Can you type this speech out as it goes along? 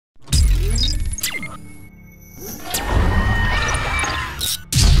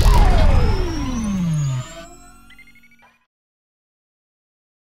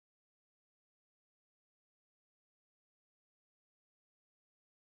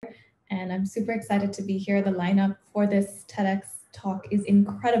and I'm super excited to be here. The lineup for this TEDx talk is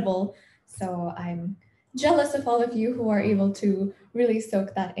incredible, so I'm jealous of all of you who are able to really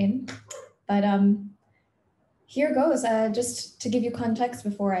soak that in. But here goes. Just to give you context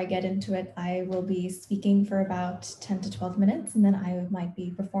before I get into it, I will be speaking for about 10 to 12 minutes, and then I might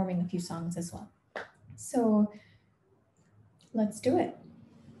be performing a few songs as well. So let's do it.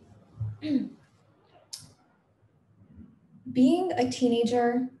 Being a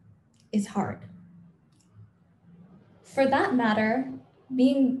teenager is hard. For that matter,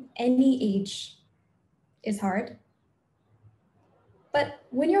 being any age is hard. But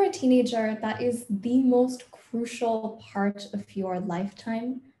when you're a teenager, that is the most crucial part of your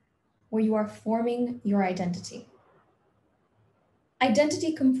lifetime where you are forming your identity.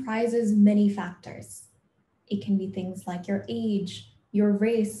 Identity comprises many factors. It can be things like your age, your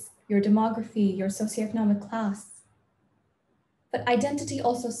race, your demography, your socioeconomic class. But identity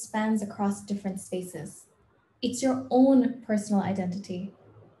also spans across different spaces. It's your own personal identity.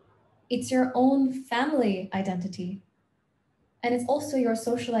 It's your own family identity. And it's also your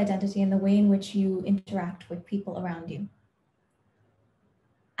social identity and the way in which you interact with people around you.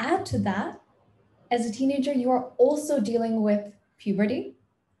 Add to that, as a teenager, you are also dealing with puberty,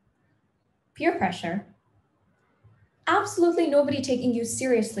 peer pressure, absolutely nobody taking you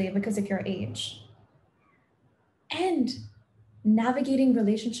seriously because of your age, and navigating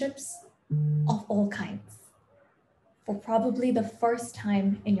relationships of all kinds for probably the first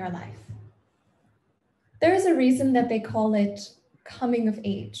time in your life. There is a reason that they call it coming of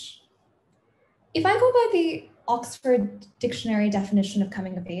age. If I go by the Oxford Dictionary definition of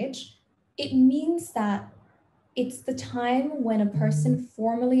coming of age, it means that it's the time when a person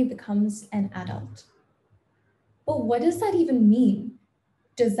formally becomes an adult. But what does that even mean?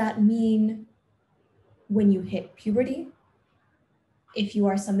 Does that mean when you hit puberty? If you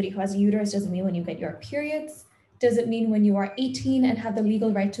are somebody who has a uterus, does it mean when you get your periods? Does it mean when you are 18 and have the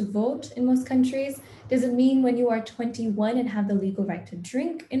legal right to vote in most countries? Does it mean when you are 21 and have the legal right to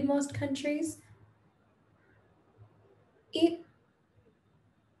drink in most countries? It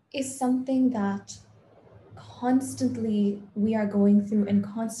is something that constantly we are going through and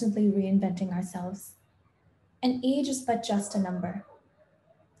constantly reinventing ourselves. And age is but just a number.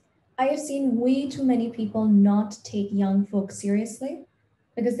 I have seen way too many people not take young folks seriously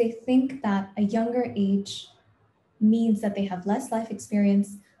because they think that a younger age means that they have less life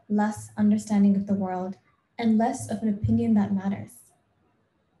experience, less understanding of the world, and less of an opinion that matters.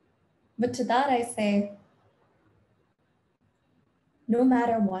 But to that I say, no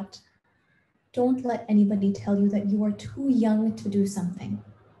matter what, don't let anybody tell you that you are too young to do something,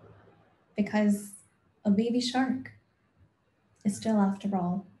 because a baby shark is still, after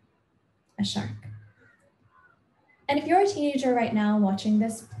all, a shark. And if you're a teenager right now watching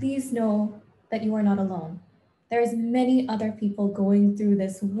this, please know that you are not alone. There's many other people going through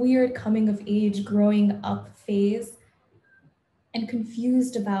this weird coming of age, growing up phase, and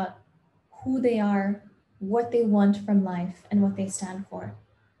confused about who they are, what they want from life, and what they stand for.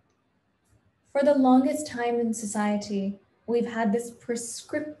 For the longest time in society, we've had this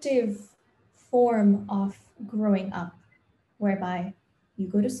prescriptive form of growing up, whereby you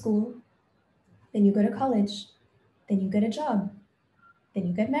go to school, then you go to college, then you get a job, then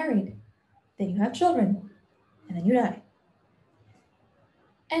you get married, then you have children, and then you die.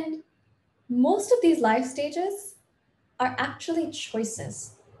 And most of these life stages are actually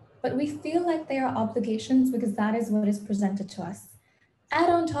choices, but we feel like they are obligations because that is what is presented to us. Add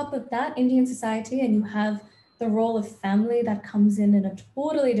on top of that Indian society, and you have the role of family that comes in a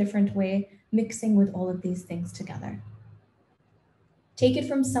totally different way, mixing with all of these things together. Take it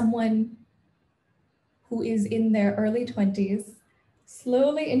from someone who is in their early 20s,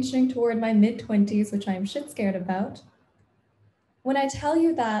 slowly inching toward my mid-20s, which I am shit scared about. When I tell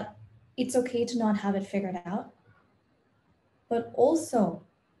you that it's okay to not have it figured out, but also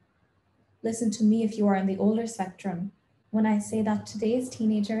listen to me if you are in the older spectrum, when I say that today's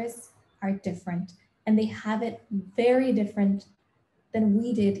teenagers are different and they have it very different than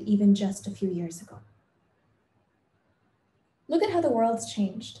we did even just a few years ago. Look at how the world's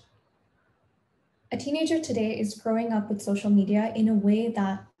changed. A teenager today is growing up with social media in a way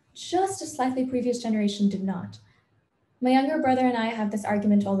that just a slightly previous generation did not. My younger brother and I have this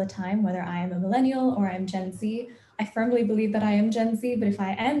argument all the time, whether I am a millennial or I'm Gen Z. I firmly believe that I am Gen Z, but if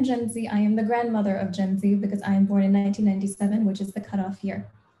I am Gen Z, I am the grandmother of Gen Z because I am born in 1997, which is the cutoff year.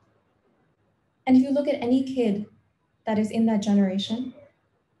 And if you look at any kid that is in that generation,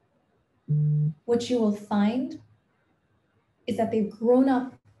 what you will find is that they've grown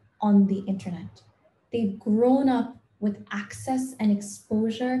up on the internet. They've grown up with access and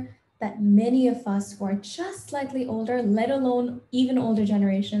exposure that many of us who are just slightly older, let alone even older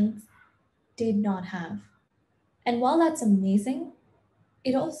generations, did not have. And while that's amazing,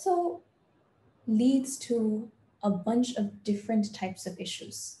 it also leads to a bunch of different types of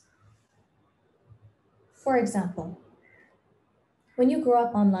issues. For example, when you grow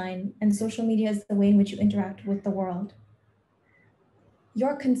up online and social media is the way in which you interact with the world,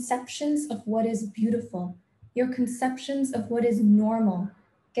 your conceptions of what is beautiful, your conceptions of what is normal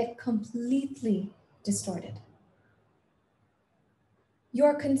get completely distorted.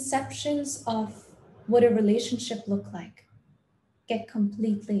 Your conceptions of what a relationship looks like get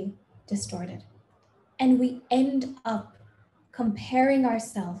completely distorted. And we end up comparing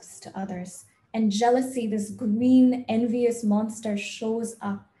ourselves to others. And jealousy, this green, envious monster, shows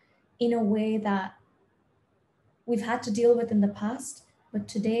up in a way that we've had to deal with in the past, but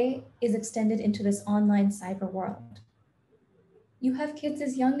today is extended into this online cyber world. You have kids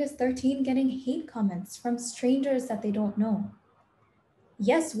as young as 13 getting hate comments from strangers that they don't know.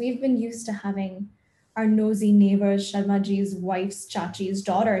 Yes, we've been used to having our nosy neighbors, Sharmaji's wife's chachi's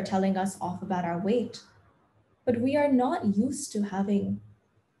daughter telling us off about our weight, but we are not used to having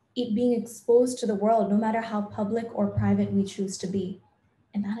it being exposed to the world, no matter how public or private we choose to be.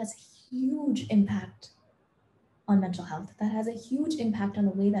 And that has a huge impact on mental health. That has a huge impact on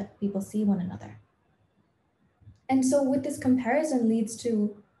the way that people see one another. And so with this comparison leads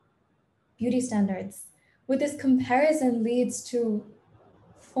to beauty standards. With this comparison leads to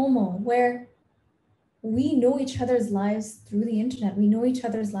FOMO, where we know each other's lives through the internet. We know each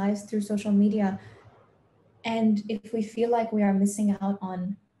other's lives through social media. And if we feel like we are missing out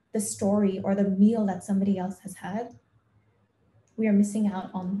on the story or the meal that somebody else has had, we are missing out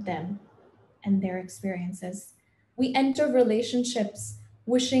on them and their experiences. We enter relationships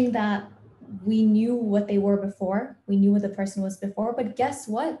wishing that we knew what they were before, we knew what the person was before, but guess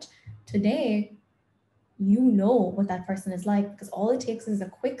what? Today, you know what that person is like, because all it takes is a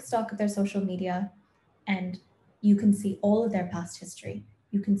quick stalk of their social media and you can see all of their past history.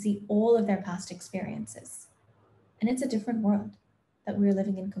 You can see all of their past experiences. And it's a different world that we're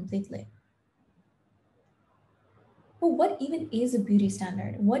living in completely. Well, what even is a beauty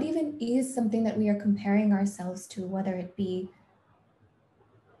standard? What even is something that we are comparing ourselves to, whether it be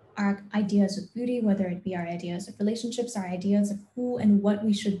our ideas of beauty, whether it be our ideas of relationships, our ideas of who and what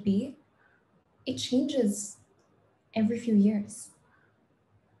we should be? It changes every few years.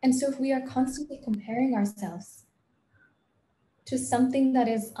 And so if we are constantly comparing ourselves to something that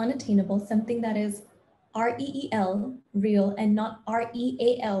is unattainable, something that is REEL, real, and not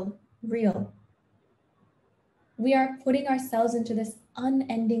REAL, real, we are putting ourselves into this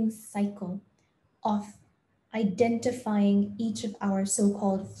unending cycle of identifying each of our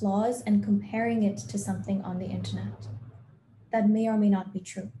so-called flaws and comparing it to something on the internet that may or may not be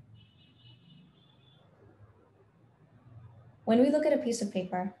true. When we look at a piece of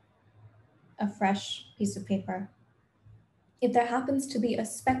paper, a fresh piece of paper, if there happens to be a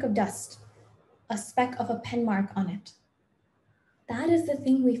speck of dust, a speck of a pen mark on it, that is the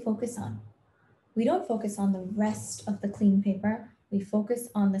thing we focus on. We don't focus on the rest of the clean paper, we focus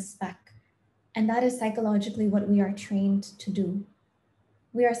on the speck. And that is psychologically what we are trained to do.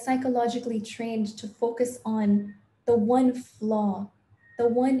 We are psychologically trained to focus on the one flaw, the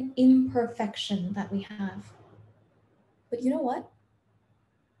one imperfection that we have. But you know what?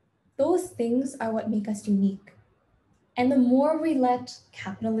 Those things are what make us unique. And the more we let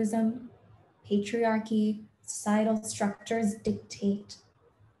capitalism, patriarchy, societal structures dictate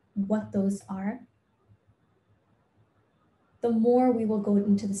what those are, the more we will go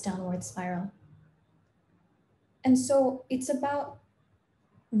into this downward spiral. And so it's about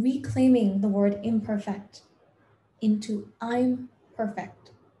reclaiming the word imperfect into I'm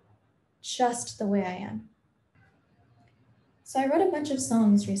perfect, just the way I am. So I wrote a bunch of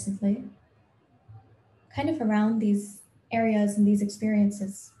songs recently, kind of around these areas and these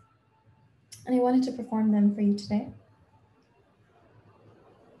experiences. And I wanted to perform them for you today.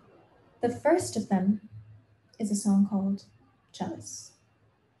 The first of them is a song called Jealous,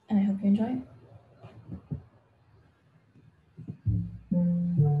 and I hope you enjoy it.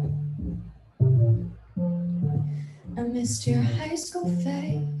 I missed your high school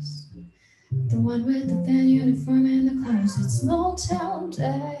face, the one with the band uniform and the closet, small town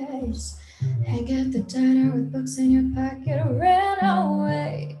days. Hang at the diner with books in your pocket, ran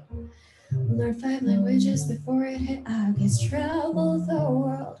away. Learn 5 languages before it hit August. Travel the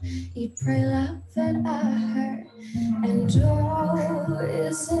world, eat, pray, laugh, and I heard. And oh,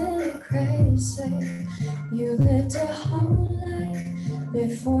 isn't it crazy? You lived a whole life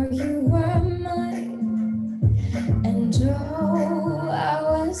before you were mine. And oh, I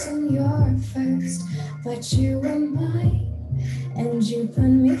wasn't wasn't your first, but you were mine. And you put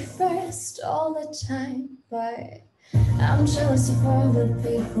me first all the time, but I'm jealous of all the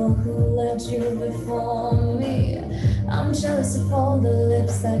people who loved you before me. I'm jealous of all the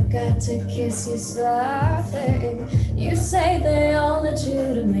lips that got to kiss you softly. You say they all loved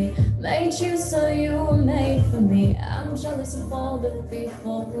you to me, made you so you were made for me. I'm jealous of all the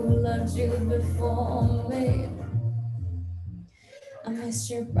people who loved you before me. I missed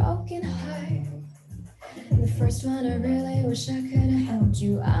your broken heart. The first one, I really wish I could have held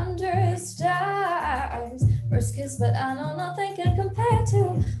you under the stars. First kiss, but I know nothing can compare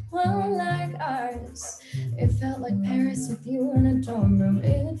to one like ours. It felt like Paris with you in a dorm room.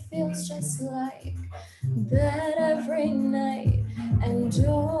 It feels just like that every night. And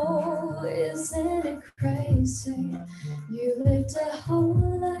oh, isn't it crazy? You lived a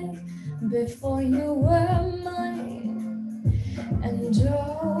whole life before you were mine. And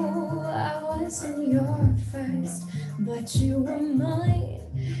oh, I wasn't your first, but you were mine.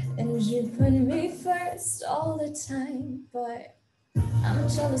 And you put me first all the time, but I'm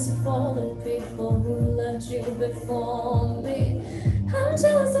jealous of all the people who loved you before me. I'm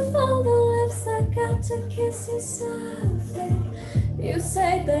jealous of all the lips that got to kiss you softly. You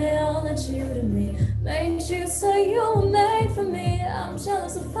say they all loved you to me, made you so you were made for me. I'm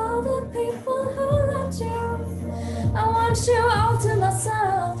jealous of all the people who loved you. I want you all to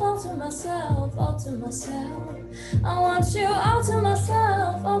myself, all to myself, all to myself. I want you all to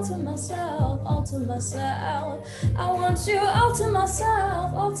myself, all to myself, all to myself. I want you all to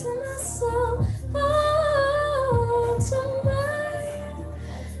myself, all to myself, all to myself.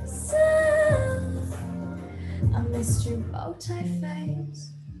 I missed your bow tie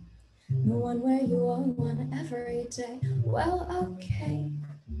face, the one where you own one every day. Well, okay,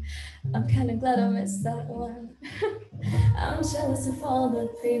 I'm kinda glad I missed that one. I'm jealous of all the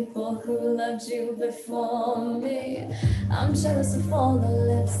people who loved you before me. I'm jealous of all the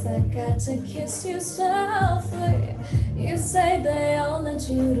lips that got to kiss you softly. You say they all loved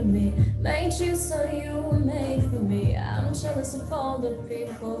you to me, made you so you were made for me. I'm jealous of all the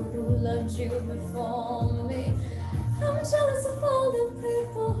people who loved you before me. I'm jealous of all the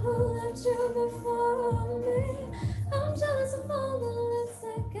people who loved you before me. I'm jealous of all the lips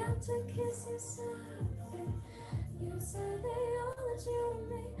that got to kiss you softly. You say they all loved you to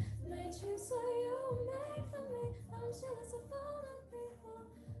me, made you so you were made for me. I'm jealous of all the